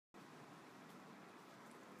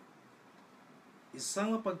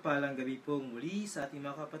Isang mapagpalang gabi pong muli sa ating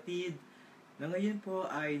mga kapatid na ngayon po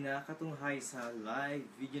ay nakatunghay sa live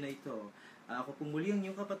video na ito. Ako pong muli ang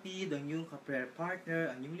inyong kapatid, ang inyong ka-prayer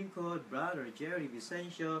partner, ang inyong lingkod, Brother Jerry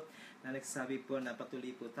Vicencio, na nagsabi po na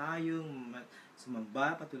patuloy po tayong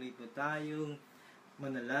sumamba, patuloy po tayong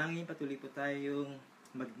manalangin, patuloy po tayong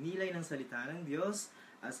magnilay ng salita ng Diyos.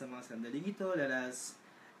 At sa mga sandaling ito, let us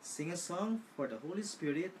sing a song for the Holy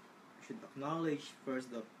Spirit. Should acknowledge first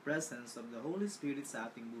the presence of the Holy Spirit sa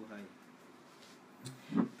ating buhay.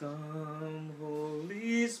 Come,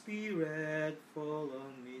 Holy Spirit, fall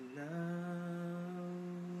on me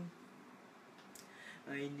now.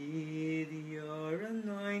 I need your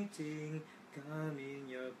anointing, come in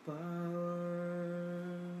your power.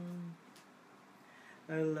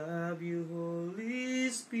 I love you, Holy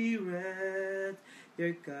Spirit,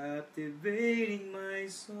 you're captivating my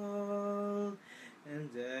soul.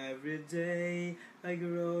 And every day I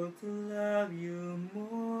grow to love you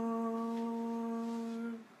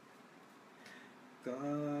more.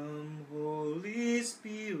 Come, Holy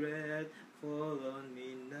Spirit, fall on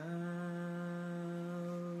me now.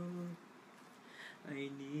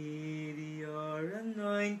 I need your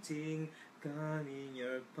anointing, come in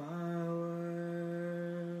your power.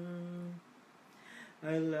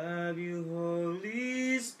 I love you,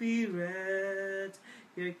 Holy Spirit,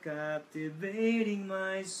 you're captivating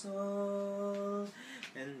my soul,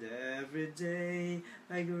 and every day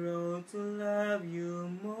I grow to love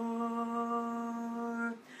you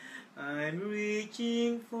more. I'm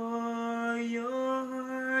reaching for your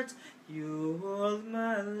heart, you hold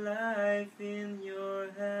my life in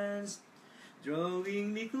your hands,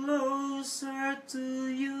 drawing me closer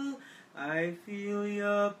to you. I feel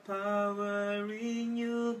your power in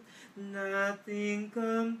you, nothing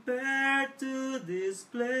compared to this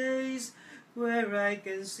place where I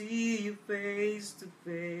can see you face to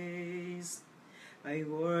face. I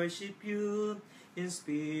worship you in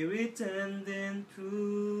spirit and in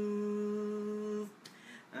truth.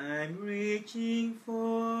 I'm reaching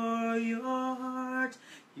for your heart,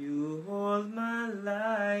 you hold my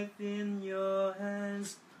life in your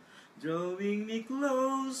hands, drawing me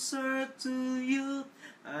closer to you.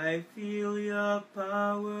 I feel your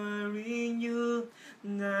power in you,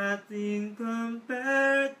 nothing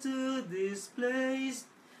compared to this place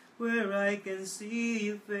where I can see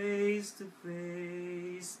you face to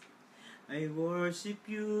face. I worship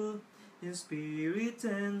you in spirit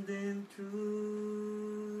and in truth.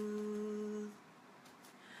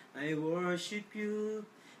 I worship you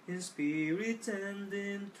in spirit and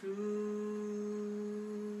in truth.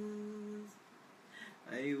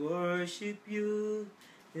 I worship you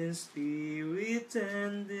in spirit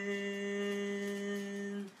and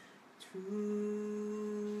in truth.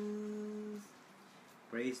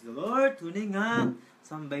 Praise the Lord! Tunay nga,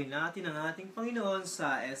 sambay natin ang ating Panginoon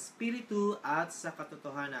sa Espiritu at sa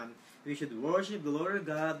katotohanan. We should worship the Lord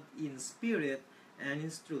God in spirit and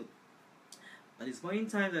in truth. At this point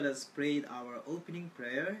in time, let us pray our opening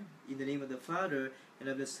prayer in the name of the Father,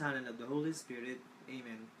 and of the Son, and of the Holy Spirit.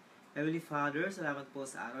 Amen. Heavenly Father, salamat po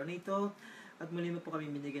sa araw na ito, at muli mo po kami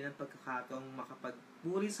binigyan ng pagkakataong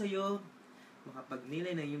makapagpuri sa iyo,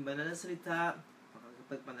 makapagnilay ng iyong banal na salita,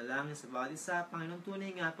 makapagpanalangin sa bawat isa. Panginoon,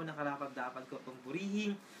 tunay nga po na karapat-dapat ko pong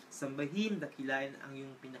purihin, sambahin, dakilain ang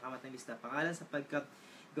iyong pinakamatamis na pangalan, sapagkat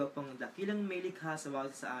ikaw pong dakilang may likha sa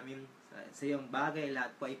bawat isa sa amin. Sa iyong bagay,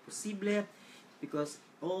 lahat po ay posible, because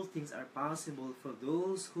all things are possible for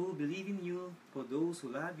those who believe in you, for those who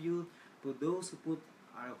love you, for those who put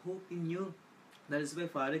our hope in you. That is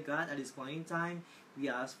why, Father God, at this point in time,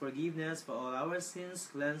 we ask forgiveness for all our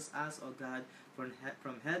sins. Cleanse us, O God,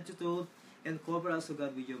 from head to toe, and cover us, O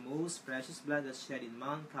God, with your most precious blood that shed in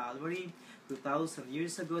Mount Calvary 2,000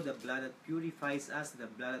 years ago, the blood that purifies us,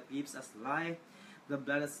 the blood that gives us life, the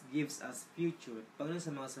blood that gives us future. Panginoon,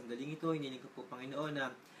 sa mga sandaling ito, hinihiling ko po, Panginoon,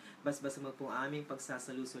 na basbasa mo po ang aming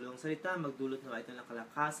pagsasalusulong salita, magdulot na ito ng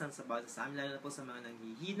kalakasan sa bawat sa amin, lalo na po sa mga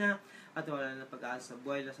nanghihina at wala na pag-asa sa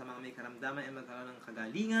buhay, na sa mga may karamdaman ay magkaroon ng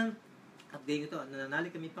kagalingan. At gayon ito,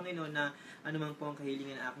 nananalig kami, Panginoon, na anumang po ang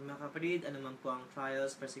kahilingan ng aking mga kapatid, anumang po ang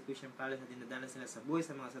trials, persecution, problems na dinadanas nila sa buhay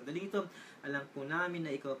sa mga sandaling ito, alam po namin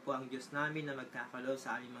na ikaw po ang Diyos namin na magkakaloob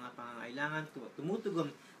sa aming mga pangangailangan,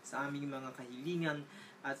 tumutugong sa aming mga kahilingan.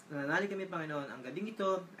 At nananalig kami, Panginoon, ang gabing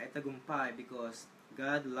ito ay tagumpay, because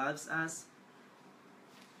God loves us.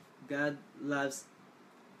 God loves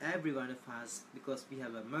every one of us, because we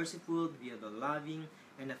have a merciful, we have a loving,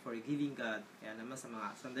 and a forgiving God. Kaya naman sa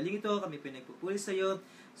mga sandaling ito, kami pinagpupuri sa iyo,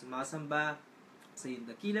 sumasamba sa iyong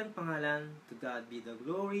dakilang pangalan. To God be the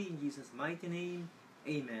glory, in Jesus' mighty name.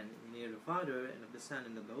 Amen. In the name of the Father, and of the Son,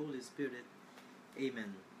 and of the Holy Spirit.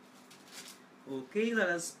 Amen. Okay, let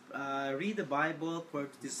us read the Bible for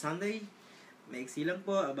this Sunday. Maiksi lang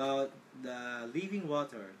po about the living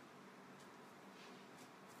water.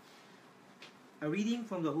 A reading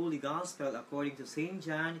from the Holy Gospel according to St.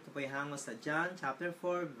 John. Ito po ay hango sa John chapter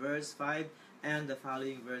 4 verse 5 and the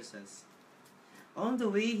following verses. On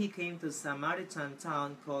the way he came to a Samaritan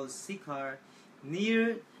town called Sychar,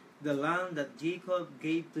 near the land that Jacob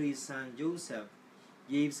gave to his son Joseph.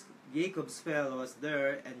 Jacob's well was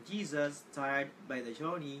there, and Jesus, tired by the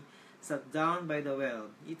journey, sat down by the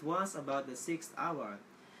well. It was about the 6th hour.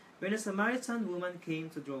 When a Samaritan woman came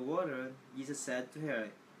to draw water, Jesus said to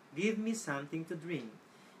her, "Give me something to drink."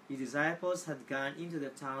 His disciples had gone into the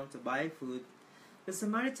town to buy food. The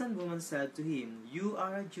Samaritan woman said to him, "You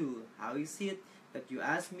are a Jew. How is it that you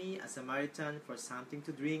ask me, a Samaritan, for something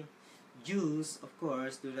to drink?" Jews, of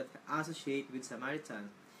course, do not associate with Samaritans.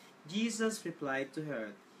 Jesus replied to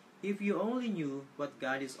her, "If you only knew what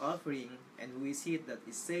God is offering, and who is it that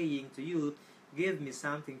is saying to you, 'Give me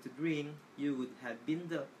something to drink,' you would have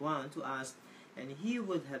been the one to ask, and he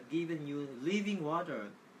would have given you living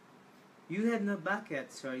water." "You have no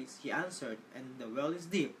bucket, sir," she answered, "and the well is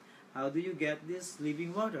deep. How do you get this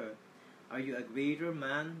living water? Are you a greater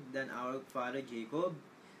man than our father Jacob,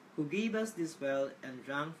 who gave us this well and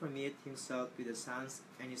drank from it himself with the sons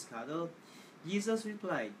and his cattle?" Jesus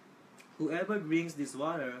replied, "Whoever drinks this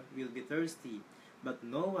water will be thirsty, but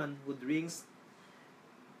no one who drinks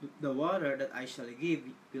the water that I shall give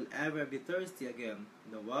will ever be thirsty again.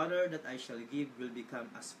 The water that I shall give will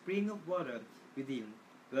become a spring of water within,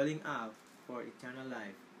 welling up for eternal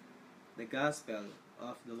life." The Gospel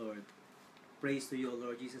of the Lord. Praise to you, O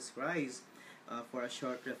Lord Jesus Christ. For a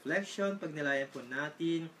short reflection, pagnilayan po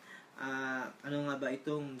natin, ano nga ba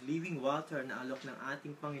itong living water na alok ng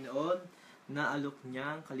ating Panginoon, na alok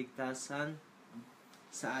niya ang kaligtasan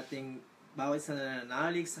sa ating bawat sa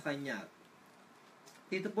nananalig sa Kanya.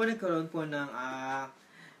 Dito po nagkaroon po ng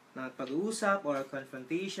pag-uusap or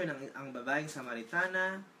confrontation ang babaeng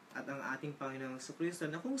Samaritana at ang ating Panginoong Jesucristo,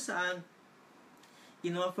 na kung saan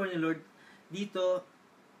in-offer ni Lord dito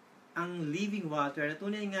ang living water, na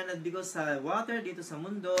tunay nga na because sa water dito sa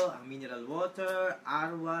mundo, ang mineral water,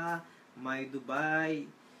 Arwa, May Dubai,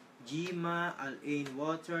 Jima, Al-Ain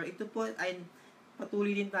water, ito po ay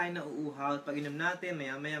patuloy din tayo na uuhaw. Pag inom natin,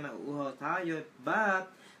 maya-maya mauuhaw tayo.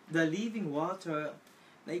 But the living water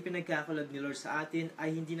na ipinagkakaloob ni Lord sa atin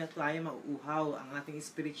ay hindi na tayo mauuhaw. Ang ating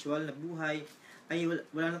spiritual na buhay ay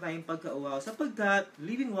wala na tayong pagkauhaw, sapagkat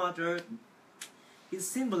living water, it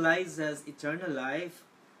symbolizes eternal life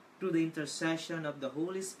through the intercession of the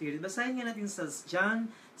Holy Spirit. Basahin nga natin sa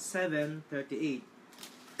John 7:38.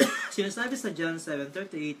 Sinasabi sa John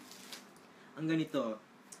 7:38 ang ganito,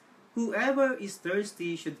 "Whoever is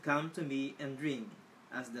thirsty should come to me and drink.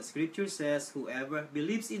 As the scripture says, whoever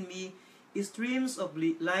believes in me, streams of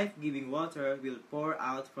life-giving water will pour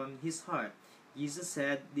out from his heart." Jesus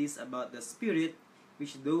said this about the Spirit,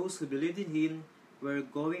 which those who believed in Him were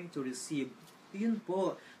going to receive. Yun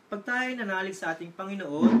po, pag tayo nanalig sa ating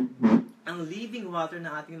Panginoon, ang living water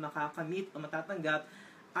na ating makakamit o matatanggap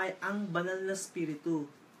ay ang banal na Spiritu,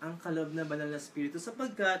 ang kaloob na banal na Spiritu,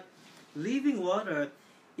 sapagkat living water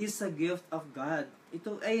is a gift of God.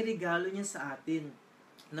 Ito ay regalo niya sa atin,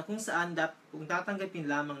 na kung saan kung tatanggapin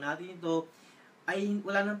lamang natin ito, ay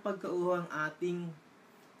wala nang pagkauho ang ating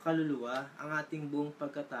kaluluwa, ang ating buong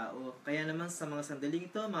pagkatao. Kaya naman sa mga sandaling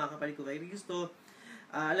ito, mga kapatid ko kay Kristo,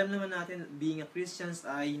 alam naman natin, being a Christians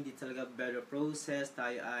ay hindi talaga better process.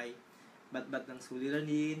 Tayo ay bat-bat ng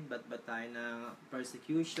suliranin, bat-bat tayo ng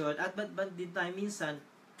persecution, at bat-bat din tayo minsan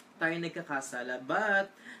tayo nagkakasala.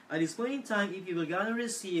 But at this point in time, if you will gonna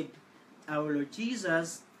receive our Lord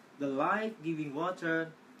Jesus, the life-giving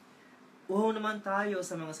water, uhaw naman tayo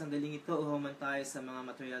sa mga sandaling ito, uhaw man tayo sa mga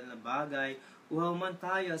material na bagay, uhaw man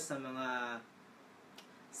tayo sa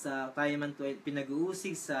tayo man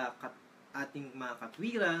pinag-uusig sa ating mga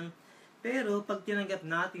katwiran. Pero pag tinanggap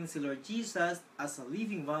natin si Lord Jesus as a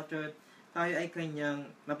living water, tayo ay kanyang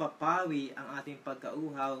mapapawi ang ating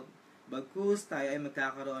pagkauhaw. Bagkus tayo ay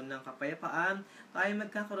magkakaroon ng kapayapaan, tayo ay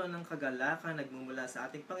magkakaroon ng kagalakan nagmumula sa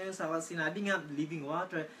ating Panginoon. Sa sinabi nga, living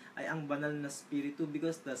water ay ang banal na Spiritu,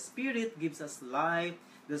 because the Spirit gives us life,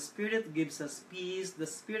 the Spirit gives us peace, the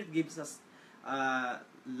Spirit gives us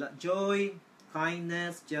joy,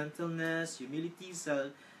 kindness, gentleness, humility,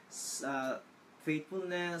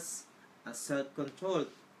 faithfulness,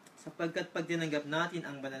 self-control. Sapagkat pag tinanggap natin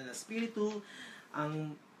ang banal na Spiritu,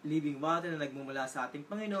 ang living water na nagmumula sa ating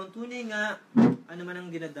Panginoon, tunay nga, ano man ang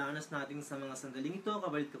dinadanas natin sa mga sandaling ito,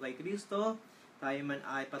 kabalit ko kay Kristo, tayo man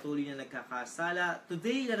ay patuloy na nagkakasala.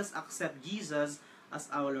 Today, let us accept Jesus as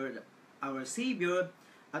our Lord, our Savior,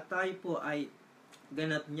 at tayo po ay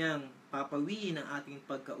ganap niyang papawiin ang ating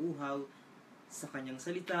pagkauhaw sa kanyang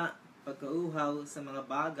salita, pagkauhaw sa mga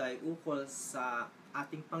bagay ukol sa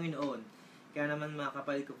ating Panginoon. Kaya naman mga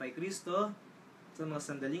kapatid ko kay Kristo, sa mga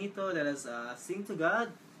sandaling ito, let us sing to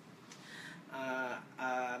God,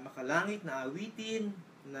 makalangit na awitin,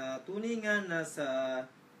 na tuningan na sa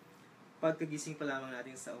pagkagising pa lamang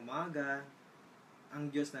natin sa umaga,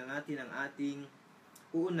 ang Diyos na natin ang ating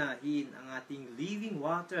uunahin, ang ating living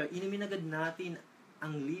water. Inumin agad natin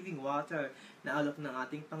ang living water na alok ng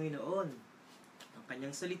ating Panginoon, ang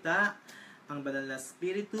kanyang salita, ang banal na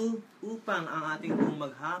Espiritu, upang ang ating buong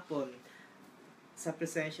maghapon sa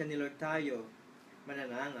presensya ni Lord tayo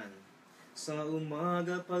mananangan. Sa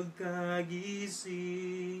umaga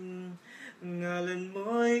pagkagising, ngalan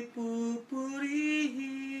mo'y pupurihin,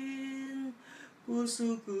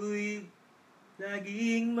 puso ko'y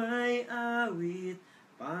laging may awit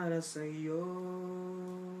para sa iyo.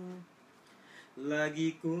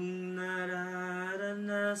 Lagi kong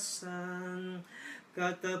nararanasan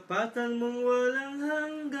katapatan mong walang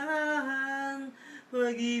hanggan,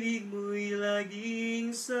 pag-ibig mo'y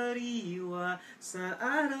laging sariwa sa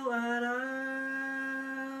araw-araw.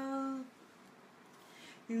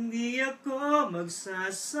 Hindi ako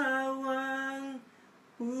magsasawang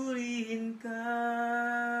purihin ka,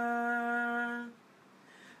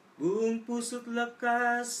 buong puso't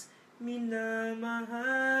lakas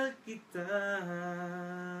minamahal kita.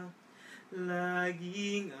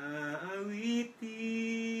 Laging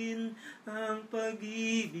aawitin ang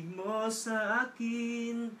pag-ibig mo sa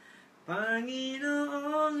akin,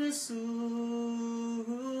 Panginoong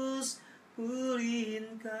Jesus,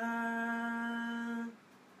 purihin ka.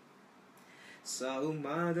 Sa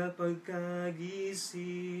umaga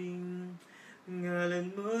pagkagising, ngalan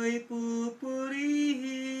mo'y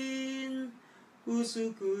pupurihin,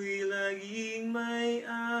 puso ko'y laging may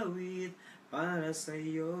awit para sa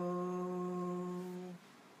iyo.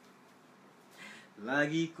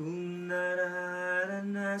 Lagi kong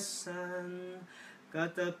nararanasan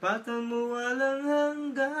katapatan mo walang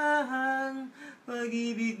hanggan,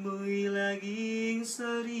 pag-ibig mo'y laging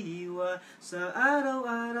sariwa sa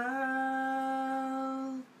araw-araw.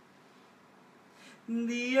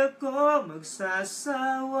 Hindi ako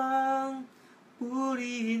magsasawang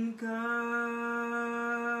purihin ka,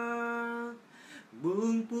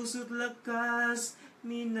 buong puso't lakas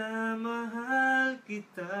minamahal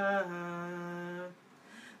kita.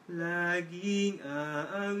 Laging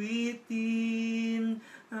aawitin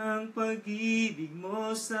ang pag-ibig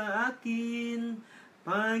mo sa akin,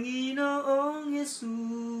 Panginoong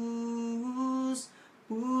Jesus,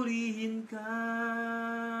 purihin ka.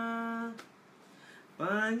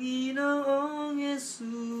 Panginoong Jesus,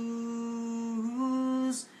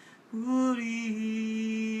 purihin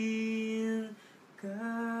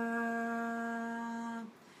ka.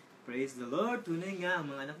 Praise the Lord! Tunay nga, ang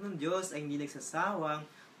mga anak ng Diyos ay hindi nagsasawang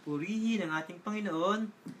purihin ang ating Panginoon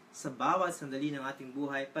sa bawat sandali ng ating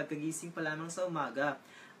buhay. Pagkagising pa lamang sa umaga,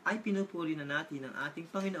 ay pinupuri na natin ang ating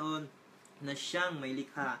Panginoon na siyang may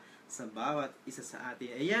likha sa bawat isa sa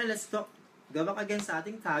atin. Ayan, let's go back again sa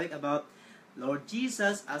ating topic about Lord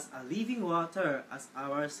Jesus as a living water, as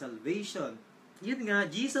our salvation. Yun nga,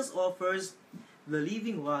 Jesus offers the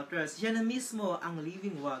living water. Siya na mismo ang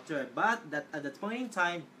living water. But that at that point in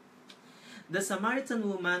time, the Samaritan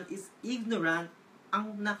woman is ignorant.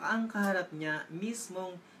 Ang nakaangkaharap niya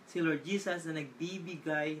mismong si Lord Jesus na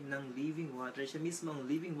nagbibigay ng living water. Siya mismo ang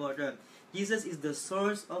living water. Jesus is the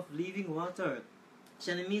source of living water.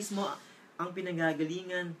 Siya na mismo ang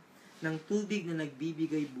pinanggagalingan ng tubig na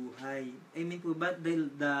nagbibigay buhay. Amen po. But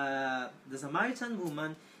the Samaritan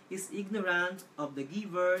woman is ignorant of the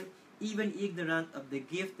giver, even ignorant of the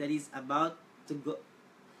gift that is about to go.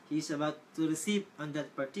 He is about to receive on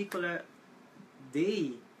that particular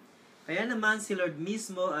day. Kaya naman si Lord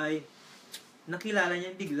mismo ay nakilala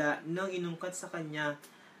niya bigla nung inungkat sa kanya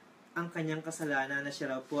ang kanyang kasalanan na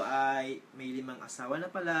siya raw po ay may 5 asawa na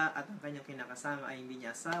pala at ang kanyang kinakasama ay hindi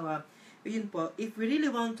niya asawa. Yun po, if we really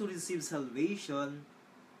want to receive salvation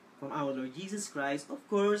from our Lord Jesus Christ, of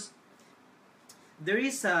course, there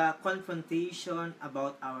is a confrontation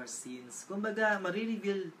about our sins. Kumbaga,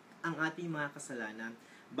 marireveal ang ating mga kasalanan.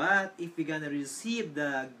 But if we're gonna receive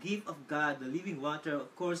the gift of God, the living water,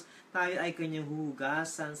 of course, tayo ay kanyang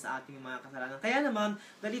huhugasan sa ating mga kasalanan. Kaya naman,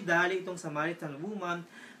 dali-dali itong Samaritan woman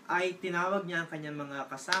ay tinawag niya ang kanyang mga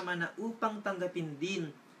kasama na upang tanggapin din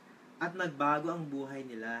at magbago ang buhay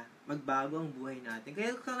nila. Magbago ang buhay natin.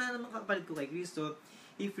 Kaya kaya naman kapatid ko kay Kristo,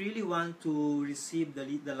 if really want to receive the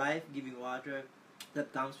life-giving water that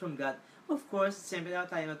comes from God, Of course, siyempre daw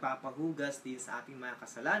tayo magpapahugas din sa ating mga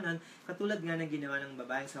kasalanan, katulad nga ng ginawa ng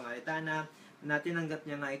babaeng Samaritana, na tinanggap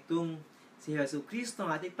niya nga itong si Jesu Kristo,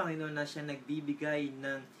 ang ating Panginoon, na siya nagbibigay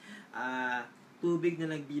ng tubig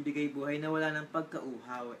na nagbibigay buhay na wala ng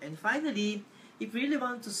pagkauhaw. And finally, if we really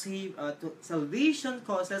want to save, salvation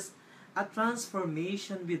causes a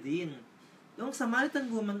transformation within. Yung Samaritan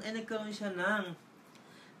woman ay nagkaroon siya ng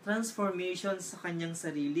transformation sa kanyang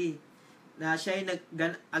sarili. Na siya ay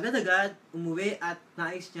agad-agad umuwi at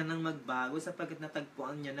nais niya nang magbago sapagkat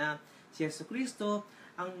natagpuan niya na si Yesu Kristo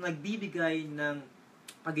ang nagbibigay ng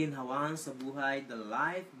paginhawahan sa buhay, the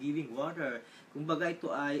life-giving water. Kumbaga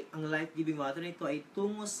ang life-giving water na ito ay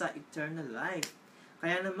tungo sa eternal life.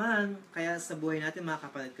 Kaya sa buhay natin, mga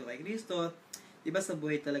kapatid ko kay Kristo, diba sa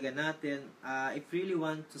buhay talaga natin, if really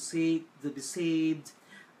want to be saved,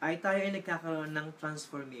 ay tayo ay nagkakaroon ng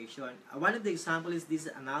transformation. One of the example is this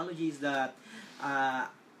analogy is that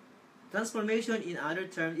transformation in other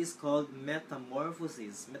terms is called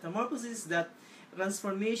metamorphosis. Metamorphosis is that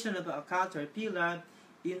transformation of a caterpillar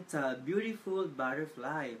into a beautiful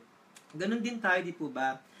butterfly. Ganon din tayo, di po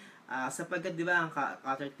ba? Sapagkat di ba ang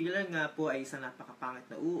caterpillar nga po ay isang napakapangit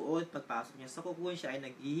na uod, pagpasok niya sa cocoon, siya ay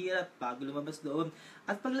naghihirap bago lumabas doon,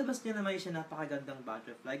 at paglabas niya naman siya napakagandang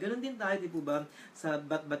butterfly. Ganon din tayo, di po ba? Sa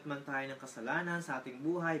bat-bat man tayo ng kasalanan sa ating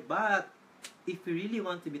buhay, but if we really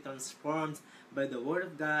want to be transformed by the Word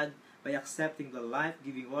of God, by accepting the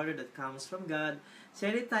life-giving water that comes from God,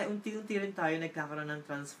 unti-unti rin tayo nagkakaroon ng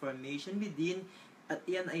transformation within, at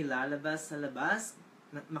iyan ay lalabas sa labas.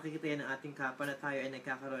 Makikita yan ng ating kapwa na tayo ay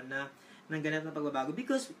nagkakaroon ng ganap na pagbabago.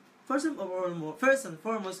 Because first and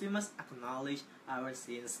foremost, we must acknowledge our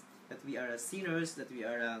sins. That we are sinners, that we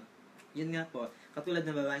are, yun nga po, katulad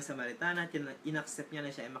ng babaeng Samaritana, inaccept niya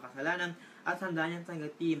na siya ay makasalanan, at handa niyang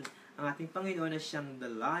tanggapin ang ating Panginoon na siyang the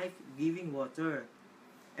life-giving water.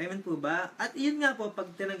 Amen po ba? At yun nga po, pag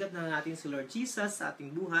tinanggap na natin si Lord Jesus sa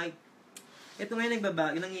ating buhay, ito ngayon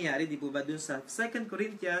nangyayari, di po ba, dun sa 2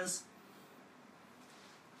 Corinthians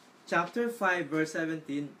chapter 5, verse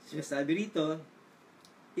 17, sinasabi rito,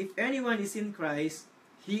 if anyone is in Christ,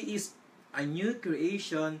 he is a new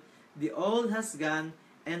creation, the old has gone,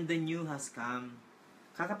 and the new has come.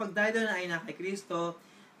 Kapag tayo doon ay na kay Kristo,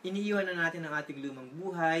 iniiwan na natin ang ating lumang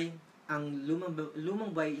buhay, ang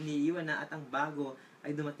lumang buhay iniiwan na, at ang bago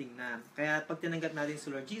ay dumating na. Kaya pag tinanggap natin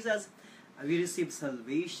si Lord Jesus, we receive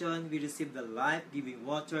salvation, we receive the life-giving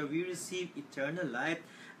water, we receive eternal life,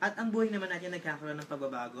 at ang buhay naman natin nagkakaroon ng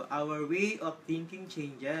pagbabago. Our way of thinking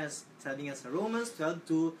changes. Sabi nga sa Romans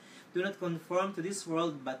 12:2, do not conform to this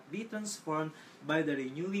world, but be transformed by the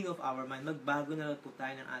renewing of our mind. Magbago na lang po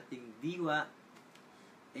tayo ng ating diwa.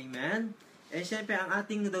 Amen? And syempre,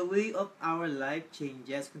 the way of our life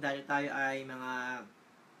changes. Kung dahil tayo ay mga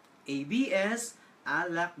ABS,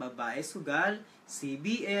 alak, babae, sugal,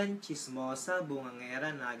 CBN, chismosa, bungangera,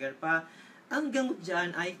 nagar pa, ang gamot dyan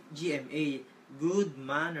ay GMA. Good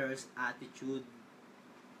manners, attitude.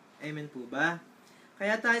 Amen po ba?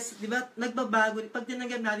 Kaya tayo, di ba, nagbabago, pag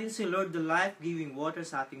tinanggap natin si Lord, the life-giving water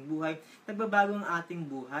sa ating buhay, nagbabago ang ating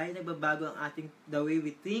buhay, nagbabago ang the way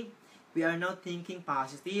we think. We are now thinking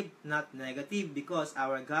positive, not negative, because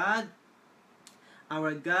our God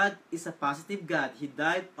is a positive God. He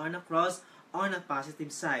died on a cross on a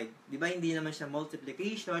positive side. Di ba, hindi naman siya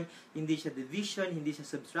multiplication, hindi siya division, hindi siya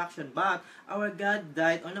subtraction, but our God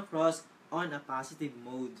died on a cross on a positive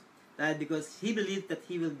mode. That because He believed that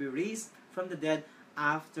He will be raised from the dead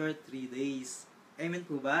after 3 days. Amen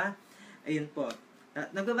po ba? Ayun po.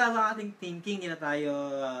 Nagbabago ang ating thinking, hindi na tayo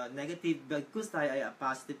negative, because tayo ay a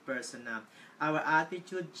positive person na. Our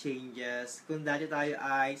attitude changes. Kung dati tayo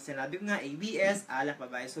ay, sinabi ko nga, ABS, alak,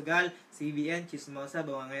 babae, sugal, CBN, chismosa,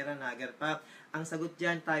 bawangera, nagar pa. Ang sagot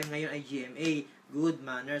dyan, tayo ngayon ay GMA, good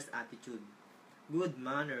manners, attitude. Good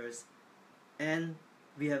manners, and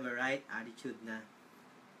we have a right attitude na.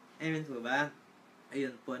 Amen po ba?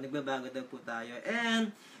 Ayun po, nagbabago daw po tayo.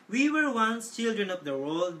 And we were once children of the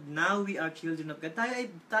world, now we are children of God.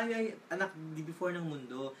 Tayo ay anak before ng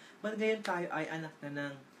mundo, but ngayon tayo ay anak na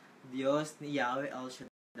ng Diyos, ni Yahweh El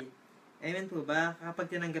Shaddai. Amen po ba?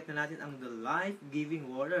 Kapag tinanggap na natin ang the life-giving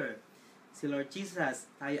water, si Lord Jesus,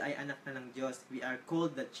 tayo ay anak na ng Diyos. We are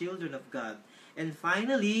called the children of God. And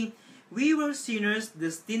finally, we were sinners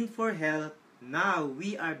destined for hell. Now,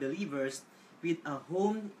 we are believers with a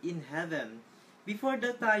home in heaven. Before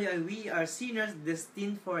that tayo, we are sinners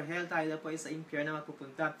destined for hell. Tayo po ay sa impyerno na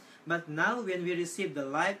mapupunta. But now, when we receive the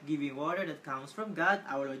life-giving water that comes from God,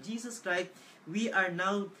 our Lord Jesus Christ, we are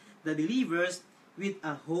now the believers with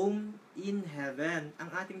a home in heaven. Ang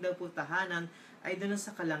ating daw po tahanan ay doon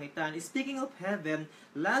sa kalangitan. Speaking of heaven,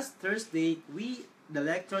 last Thursday, we the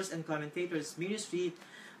lectors and commentators ministry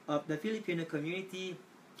of the Filipino community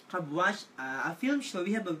have watched a film show.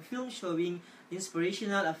 We have a film showing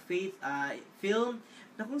inspirational, a faith film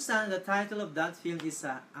na kung saan the title of that film is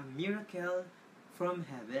A Miracle from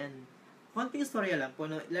Heaven. Konting istorya lang po.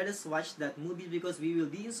 No? Let us watch that movie because we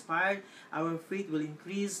will be inspired, our faith will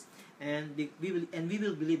increase, and we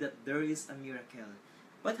will believe that there is a miracle.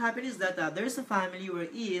 What happened is that there is a family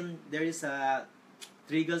wherein there is a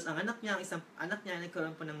three girls. Ang anak niya, ang isang anak niya ay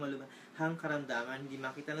nagkaroon po ng malubhang karamdaman, hindi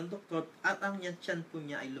makita ng doktor, at ang tiyan po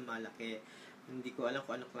niya ay lumalaki. Hindi ko alam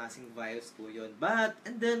kung anong klaseng virus po yun. But,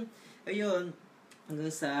 and then, ayun,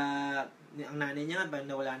 hanggang sa, ang nanay niya ba,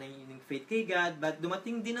 nawala na yung faith kay God, but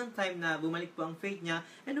dumating din ang time na bumalik po ang faith niya,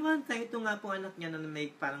 and one time, ito nga po anak niya na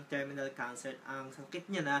may parang terminal cancer, ang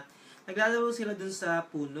sakit niya na, naglalaro sila dun sa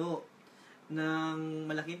puno,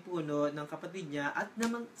 ng malaking puno, ng kapatid niya, at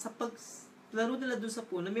naman, sa paglaro nila dun sa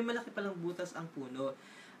puno, may malaki palang butas ang puno,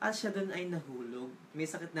 at siya dun ay nahulog. May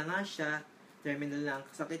sakit na nga siya, terminal na ang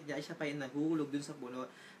sakit niya, ay siya pa ay nahulog dun sa puno.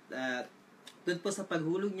 Dun po sa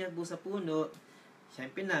paghulog niya po sa puno,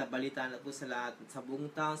 siyempre na, balita na po sa lahat, sa buong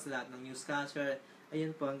town, sa lahat ng newscaster,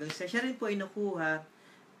 ayun po, hanggang siya rin po ay nakuha,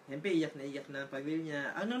 siyempre iyak na ang pamilya niya.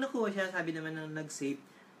 Anong nakuha siya, sabi naman ng nag-save,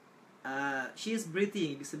 she is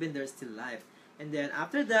breathing, ibig sabihin there's still life. And then,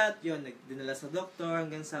 after that, yun, dinala sa doktor,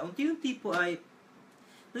 hanggang sa, unti-unti po ay,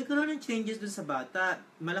 nagkaroon ng changes dun sa bata.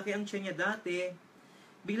 Malaki ang tiyan niya dati,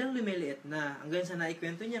 biglang lumiliit na. Hanggang sa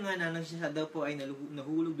naikwento niya nga na siya daw po ay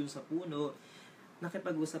nahulog dun sa puno.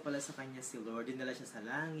 Nakipag-usap pala sa kanya si Lord. Dinala siya sa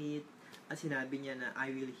langit. At sinabi niya na, I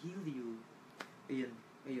will heal you.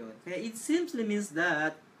 Ayun. Kaya it simply means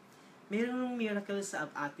that mayroong miracle sa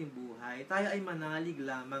ating buhay. Tayo ay manalig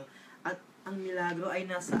lamang. At ang milagro ay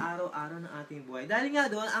nasa araw-araw ng ating buhay. Dahil nga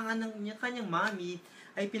doon, ang kanyang mami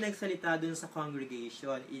ay pinagsalita doon sa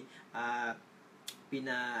congregation.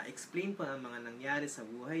 Pina-explain po ang mga nangyari sa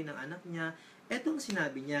buhay ng anak niya. Etong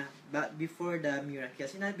sinabi niya, before the miracle,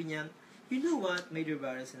 sinabi niya, you know what, my dear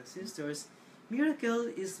brothers and sisters, miracle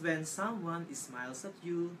is when someone smiles at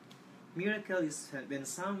you. Miracle is when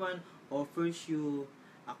someone offers you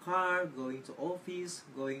a car, going to office,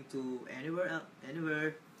 going to anywhere.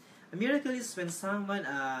 A miracle is when someone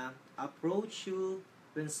approach you,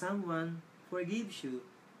 when someone forgives you,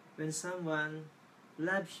 when someone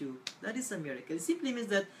loves you. That is a miracle. It simply means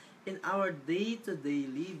that in our day-to-day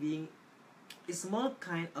living, a small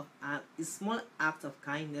act of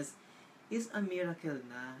kindness is a miracle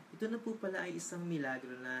na. Ito na po pala ay isang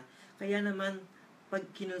milagro na. Kaya naman, pag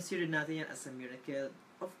kinonsider natin yan as a miracle,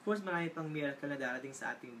 of course, marami pang miracle na darating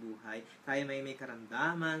sa ating buhay. Tayo may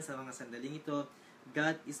karamdaman sa mga sandaling ito.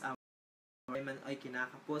 God is our man ay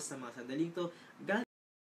kinakapos sa mga sandaling ito. God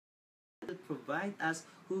will provide us,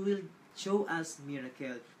 who will show us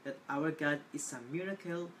miracle. That our God is a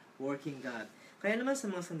miracle working God. Kaya naman sa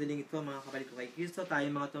mga sandaling ito, mga kapatid ko kay Kristo, tayo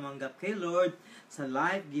mga tumanggap kay Lord sa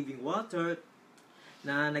life-giving water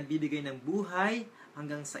na nagbibigay ng buhay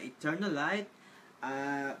hanggang sa eternal life.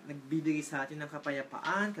 Nagbibigay sa atin ng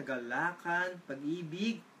kapayapaan, kagalakan,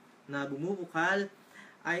 pag-ibig na bumubukal.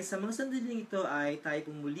 Ay sa mga sandaling ito ay tayo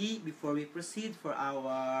pumuli before we proceed for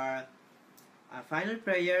our final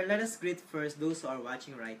prayer. Let us greet first those who are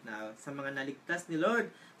watching right now. Sa mga naligtas ni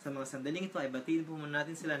Lord, sa mga sandaling ito ay batiin po muna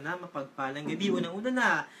natin sila na mapagpalang gabi. Unang-una na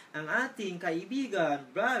ang ating kaibigan,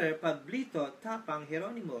 Brother Pablito Tapang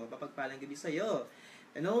Jeronimo. Mapagpalang gabi sa iyo.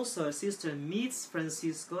 And also, Sister Mitz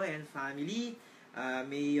Francisco and family.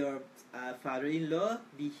 May your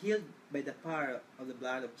father-in-law be healed by the power of the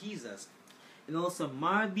blood of Jesus. And also,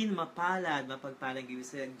 Marvin Mapalad, mapagpalang gabi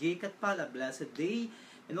sa Jacob Pala, blessed day.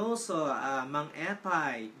 And also, Mang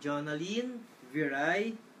Epay, Jonaline,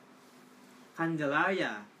 Viray,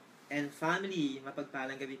 Candelaria, and family,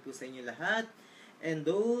 mapagpalang gabi po sa inyo lahat. And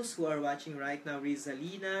those who are watching right now,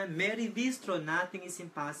 Rizalina, Mary Vistro, nothing is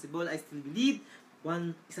impossible. I still believe.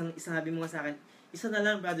 Isang sabi mo nga sa akin, isa na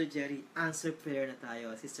lang, Brother Jerry, answer prayer na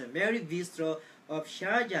tayo. Sister Mary Vistro of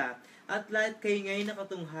Sharjah. At lahat kayo ngayon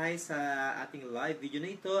nakatunghay sa ating live video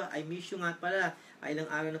na ito. I miss you nga pala. Ay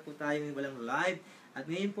ilang araw na po tayo ng walang live. At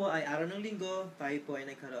ngayon po ay araw ng linggo. Tayo po ay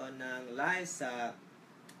nagkaroon ng live sa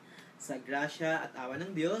grasya at awa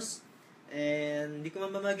ng Diyos. And hindi ko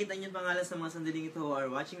mamamagit ang inyong pangalan sa mga sandaling ito who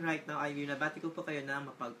are watching right now. Ay binabati ko po kayo na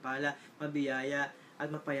mapagpala, mabiyaya,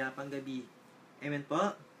 at mapayapang gabi. Amen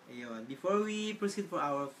po. Ayun. Before we proceed for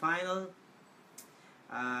our final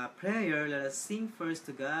prayer, let us sing first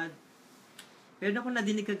to God. Meron ako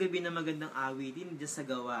nadinig kagabi na magandang awitin dyan sa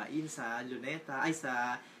gawain sa Luneta, ay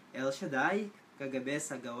sa El Shaddai, kagabi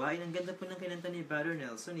sa gawain. Ang ganda po ng kinanta ni Brother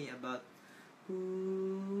Nelson about who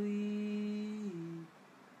we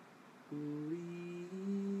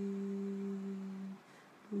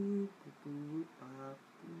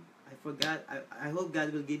forgot. I hope God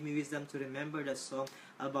will give me wisdom to remember the song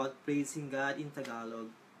about praising God in Tagalog.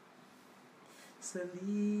 Sa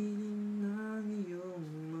lilim ng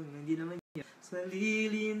iyong mga... Hindi naman yan. Sa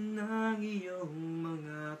lilim ng iyong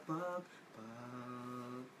mga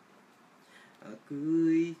pakpak,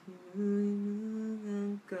 ako'y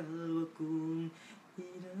ang kalwa kong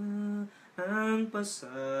ang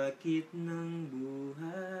pasakit ng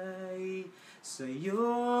buhay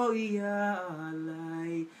sa'yo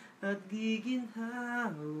iaalay at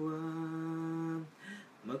giginhawa,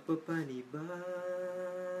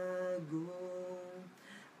 magpapanibagong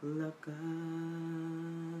lakas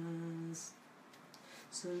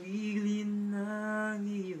sa lilim ng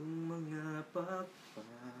iyong mga pakpak.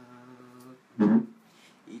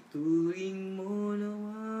 Ituring mo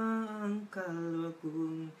nawa ang kalwa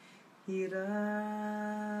kong hirap,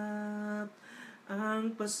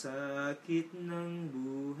 ang pasakit ng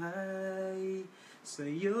buhay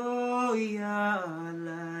sa'yo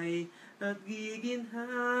iaalay at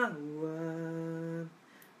giginhawa,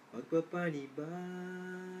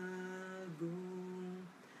 magpapanibagong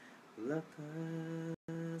lakas.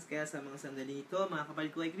 Kaya sa mga sandaling ito, mga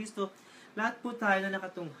kapatid ko kay Kristo, lahat po tayo na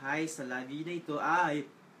nakatunghay sa labi na ito ay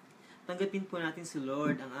tanggapin po natin si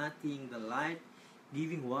Lord, ang ating the light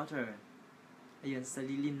giving water. Ayun, sa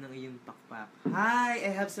lilim ng iyong pakpak. Hi, I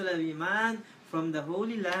have Sulaiman from the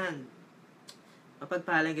Holy Land.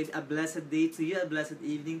 Mapagpalang gabi, a blessed day to you, a blessed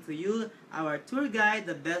evening to you. Our tour guide,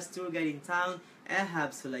 the best tour guide in town,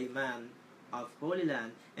 Ahab Sulaiman of Holy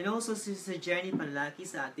Land. And also Sister Jenny Panlaki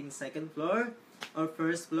sa ating second floor or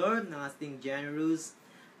first floor ng ating generous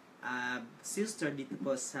sister dito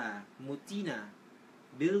po sa Mutina,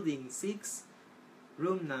 Building 6,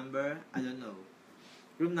 room number,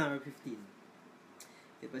 room number 15.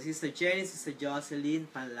 Ito Sister Jenny, Sister Jocelyn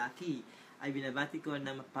Panlaki, ay binabati ko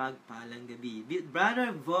na mapagpalang gabi.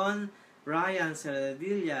 Brother Von Ryan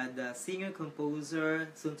Saladilla, the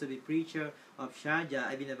singer-composer, soon-to-be preacher of Sharjah,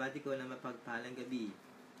 ay binabati ko na mapagpalang gabi.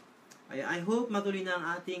 I hope matuloy na ang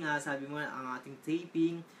ating, sabi mo, ang ating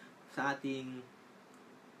taping sa ating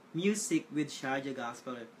Music with Sharjah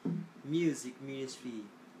Gospel Music Ministry.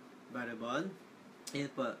 Brother Von,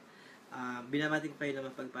 ayun po. Binabati ko kayo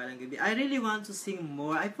na mapagpalang gabi. I really want to sing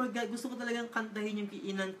more. I forgot, gusto ko talagang kantahin yung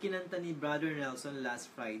kinanta ni Brother Nelson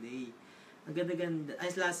last Friday. Ang ganda-ganda.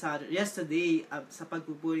 Ay, yesterday, sa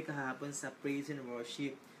pagpupuri kahapon sa praise and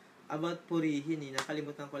worship, about purihin,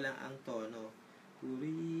 nakalimutan ko lang ang tono.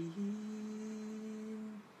 Purihin,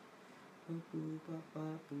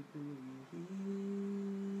 pupurihin.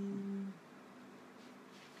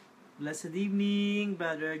 Blessed evening,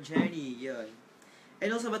 Brother Jenny. Yun. And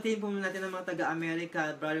also, batiin po natin ang mga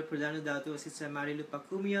taga-America, Brother Pulano Dato, Sister Marilu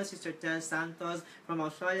Pacumio, Sister Tess Santos from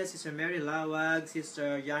Australia, Sister Mary Lawag,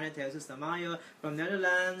 Sister Janet Jesus Tamayo from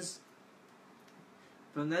Netherlands,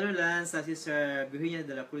 Sister Virginia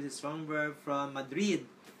de la Cruz Strongberg from Madrid,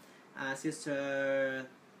 Sister,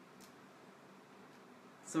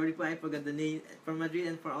 sorry po, I forgot the name, from Madrid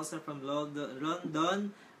and also from London,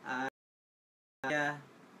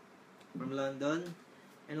 from London.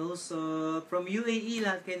 And also, from UAE,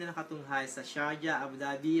 lahat kayo na nakatunghay sa Sharjah, Abu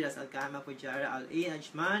Dhabi, Ras Al Khaimah, Fujairah, Al Ain,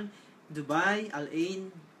 Ajman, Dubai, Al Ain.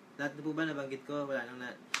 Lahat na po ba nabanggit ko? Wala nang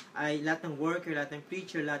ay lahat ng worker, lahat ng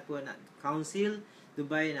preacher, lahat po na council,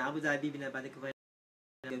 Dubai na Abu Dhabi, binabati ko kayo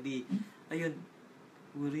ng gabi. Ayun,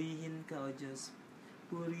 purihin ka, O Diyos.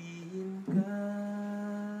 Purihin ka,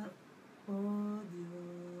 O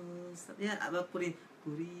Diyos. Yan,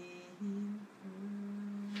 purihin ka.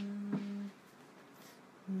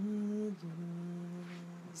 Diyos,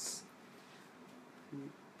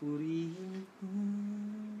 purihin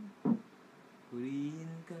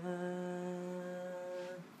ka,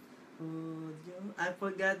 oh Diyos. I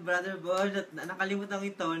forgot, Brother Boy, nakalimutan ko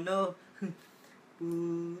yung tono.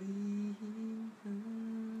 Purihin ka.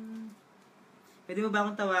 Pwede mo ba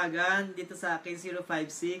akong tawagan dito sa akin,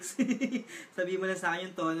 056? Sabihin mo lang sa akin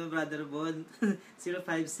yung tono, Brother Bon.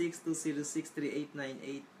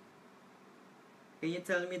 056-206-3898. Can you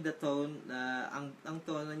tell me the tone, ang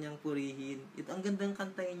tono niyang purihin? Ito, ang gandang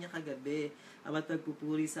kantahin niya kagabi about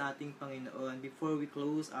pagpupuri sa ating Panginoon. Before we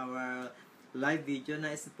close our live video,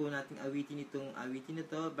 nais po nating awitin itong awitin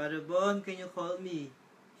ito. Brother Bon, can you call me?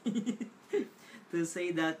 To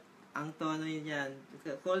say that, ang tono niyan.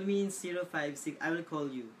 Call me in 056. I will call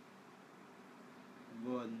you.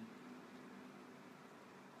 Bon.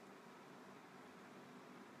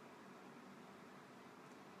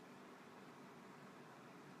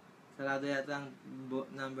 Sarado yata ang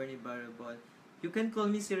number ni Barabon. You can call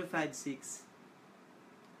me 056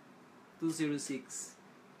 206.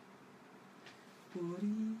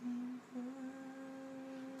 Purihin ka,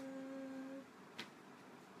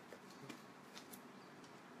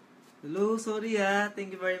 Hello, sorry Thank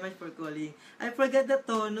you very much for calling. I forgot the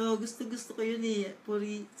tono. Gusto ko yun eh.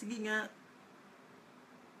 Puri. Sige nga.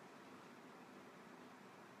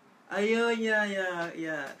 Ayun,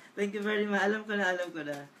 yeah. Thank you very much. Alam ko na.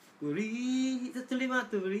 Tuloy mga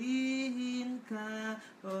turihin ka,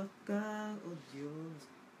 o Diyos.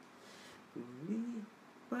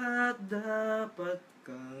 Pat dapat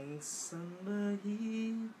kang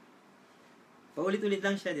sambahin. Paulit-ulit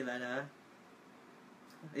lang siya, di ba na?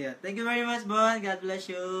 Yeah, thank you very much, Bon. God bless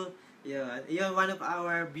you. Yun, one of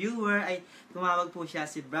our viewer ay tumawag po siya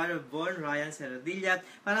si Brother Bon Ryan Serradilla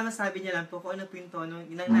para masabi niya lang po kung ano po yung tono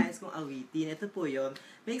ng nais kong awitin. Ito po yun.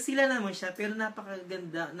 May sila naman siya pero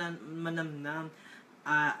napakaganda na manamnam.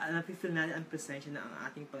 Napifeel natin ang presensya ng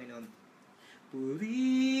ating Panginoon.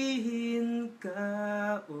 Purihin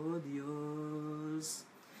ka, O Diyos.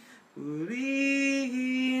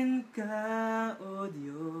 Purihin ka, O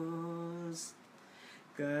Diyos.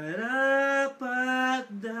 Karapat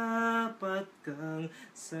dapat kang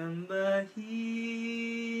sambahin,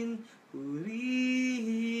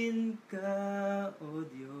 purihin ka, O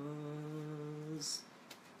Diyos.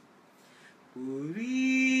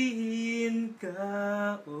 Purihin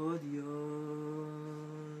ka, O Diyos.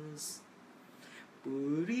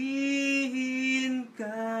 Purihin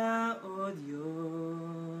ka, O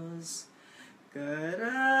Diyos.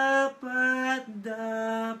 Karapat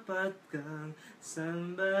dapat kang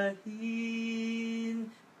sambahin,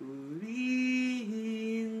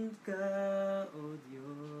 purihin ka, O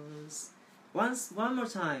Diyos. One more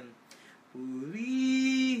time.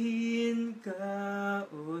 Purihin ka,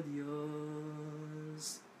 O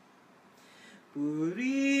Diyos.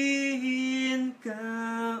 Purihin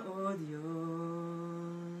ka, O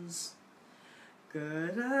Diyos.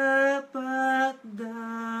 Karapat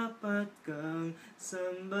dapat kang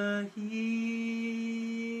sambahin,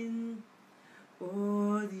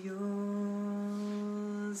 O Diyos.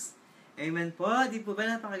 Amen po. Di po ba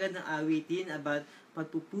napakagandang awitin about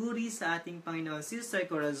pagpupuri sa ating Panginoon? Sister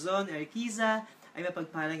Corazon Erquiza ay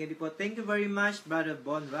mapagpalang gabi po. Thank you very much, Brother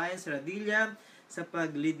Bon Ryan Serradilla, sa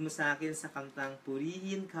pag-lead mo sa akin sa kantang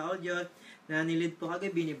Purihin Ka, O Diyos, na nilid po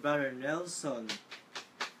kagabi ni Brother Nelson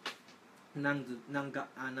ng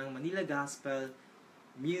Manila Gospel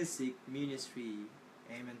Music Ministry.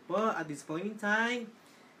 Amen po. At this point in time,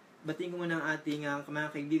 batiin ko muna ang ating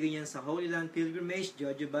mga kaibigan yan sa Holy Land Pilgrimage,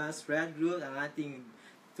 Jojo Bus, Red Root, ang ating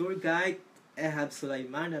tour guide, Ehab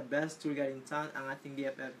Sulaiman, the best tour guide in town, ang ating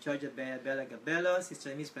BFF, Georgia Bella Gabello,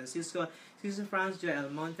 Sister Miss Francisco, Sister Franz Joel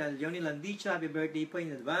Montel, Leonie Landicha, happy birthday po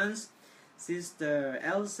in advance, Sister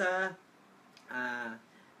Elsa,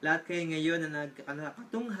 lahat kayo ngayon na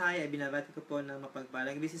nakatunghay ay binabati ko po ng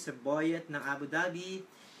mapagpalang gabi. Sister Boyet ng Abu Dhabi,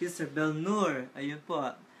 Sister Belnur, ayun po.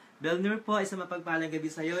 Belnur po, isang mapagpalang gabi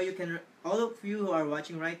sa iyo. All of you who are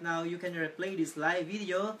watching right now, you can replay this live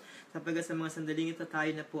video sapagkat sa mga sandaling ito tayo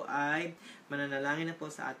na po ay mananalangin na po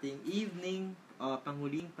sa ating evening o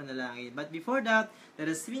panghuling panalangin. But before that, let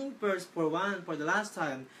us sing first for the last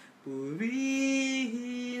time.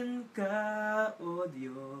 Purihin ka, O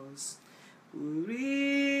Diyos.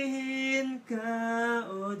 Purihin ka,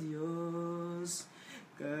 O Diyos,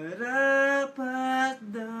 karapat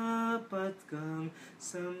dapat kang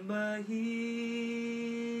sambahin,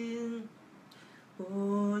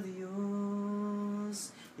 O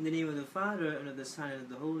Diyos. In the name of the Father, and of the Son, and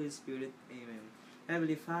of the Holy Spirit. Amen.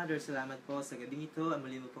 Heavenly Father, salamat po sa gabing ito.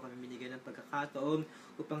 Muli mo po kami binigyan ng pagkakataon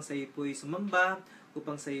upang sa iyo po'y sumamba,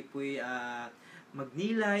 upang sa iyo po'y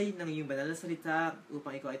magnilay ng iyong banal na salita,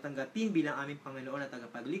 upang ikaw ay tanggapin bilang aming Panginoon at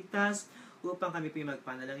tagapagligtas, upang kami po yung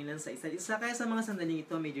magpanalangin sa isa't isa. Kaya sa mga sandaling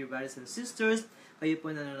ito, my dear brothers and sisters, kayo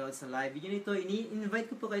po nanonood sa live video nito,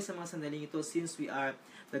 ini-invite ko po kayo sa mga sandaling ito since we are,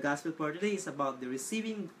 the gospel for today is about the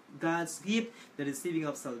receiving God's gift, the receiving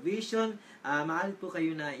of salvation. Maaari po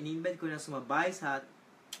kayo na ini-invite ko na sumabay sa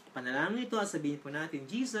panalangin ito at sabihin po natin,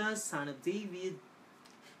 Jesus, Son of David,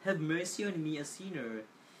 have mercy on me, a sinner.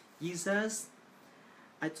 Jesus,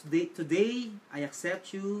 today, I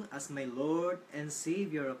accept you as my Lord and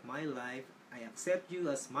Savior of my life. I accept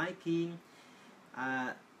you as my King.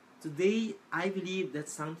 Today, I believe that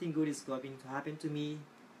something good is going to happen to me.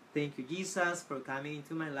 Thank you, Jesus, for coming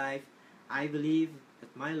into my life. I believe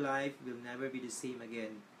that my life will never be the same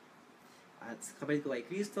again. At kapatid ko kay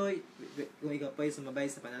Kristo, kung ikaw po ay sumabay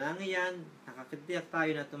sa panalangin yan, nakakatiyak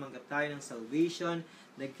tayo na tumanggap tayo ng salvation,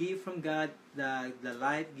 the gift from God, the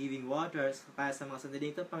life-giving waters. Kaya sa mga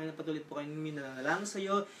sandali ito, Panginoon, patuloy po kayo nanalangin sa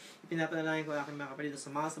iyo. Ipinapanalangin ko aking mga kapatid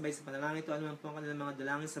sa mga sabay sa panalangin ito. Ano man po ang kanilang mga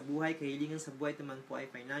dalangin sa buhay, kahilingan sa buhay, ito man po ay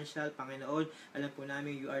financial. Panginoon, alam po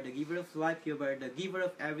namin, you are the giver of life, you are the giver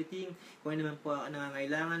of everything. Kung ano man po ang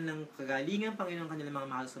nangangailangan ng kagalingan, Panginoon, kanilang mga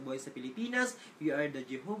mahal sa buhay sa Pilipinas, you are the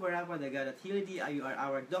Jehovah Rapha, the God that healed thee. You are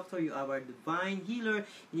our doctor, you are our divine healer.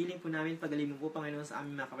 Hiniling po namin, pagaling mo po, Panginoon, sa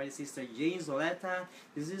aming mga kapatid, Sister Jane Zoleta.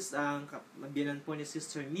 This is ang biyanan po ni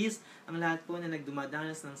Sister Miss, ang lahat po na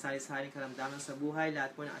nagdumadanas ng sari-saring karamdaman sa buhay,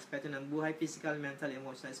 lahat po ng aspeto ng buhay, physical, mental,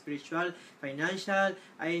 emotional, spiritual, financial,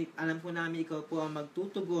 ay alam po namin ikaw po ang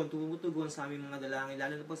tumutugon sa aming mga dalangin,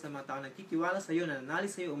 lalo na po sa mga taong nagtitiwala sa iyo, nananalig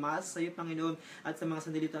sa iyo, umaasa sa iyo, Panginoon, at sa mga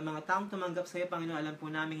sandali ang mga taong tumanggap sa iyo, Panginoon, alam po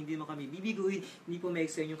namin hindi mo kami bibiguin, hindi po maik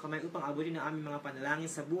sa inyong kamay upang abutin ang aming mga panalangin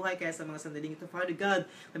sa buhay, kaya sa mga sandaling ito, Father God,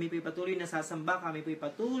 kami po patuloy na sasamba, kami po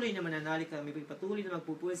patuloy na mananalig, kami po patuloy na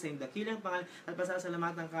magpupuli sa iyong dakilang pangalan at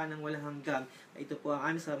pasasalamatan ka ng walang hanggan. Ito po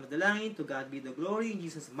ang aming salamat dalangin. To God be the glory in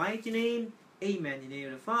Jesus' mighty name. Amen. In the name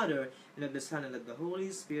of the Father, and of the Son, and of the Holy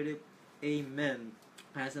Spirit. Amen.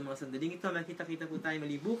 Kaya sa mga sandaling ito, makita-kita po tayo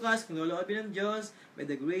mali bukas kung loloobin ng Diyos by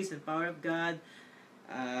the grace and power of God.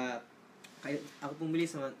 Ako pong muli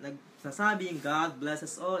nagsasabing, God bless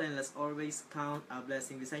us all and let's always count our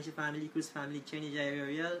blessing. Vicencio family, Cruz family, Chenny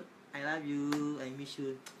Jayariel, I love you, I miss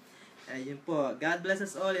you. Ayun po. God bless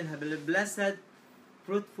us all and have a blessed,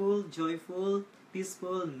 fruitful, joyful,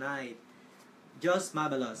 peaceful night. Diyos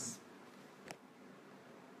mabalos.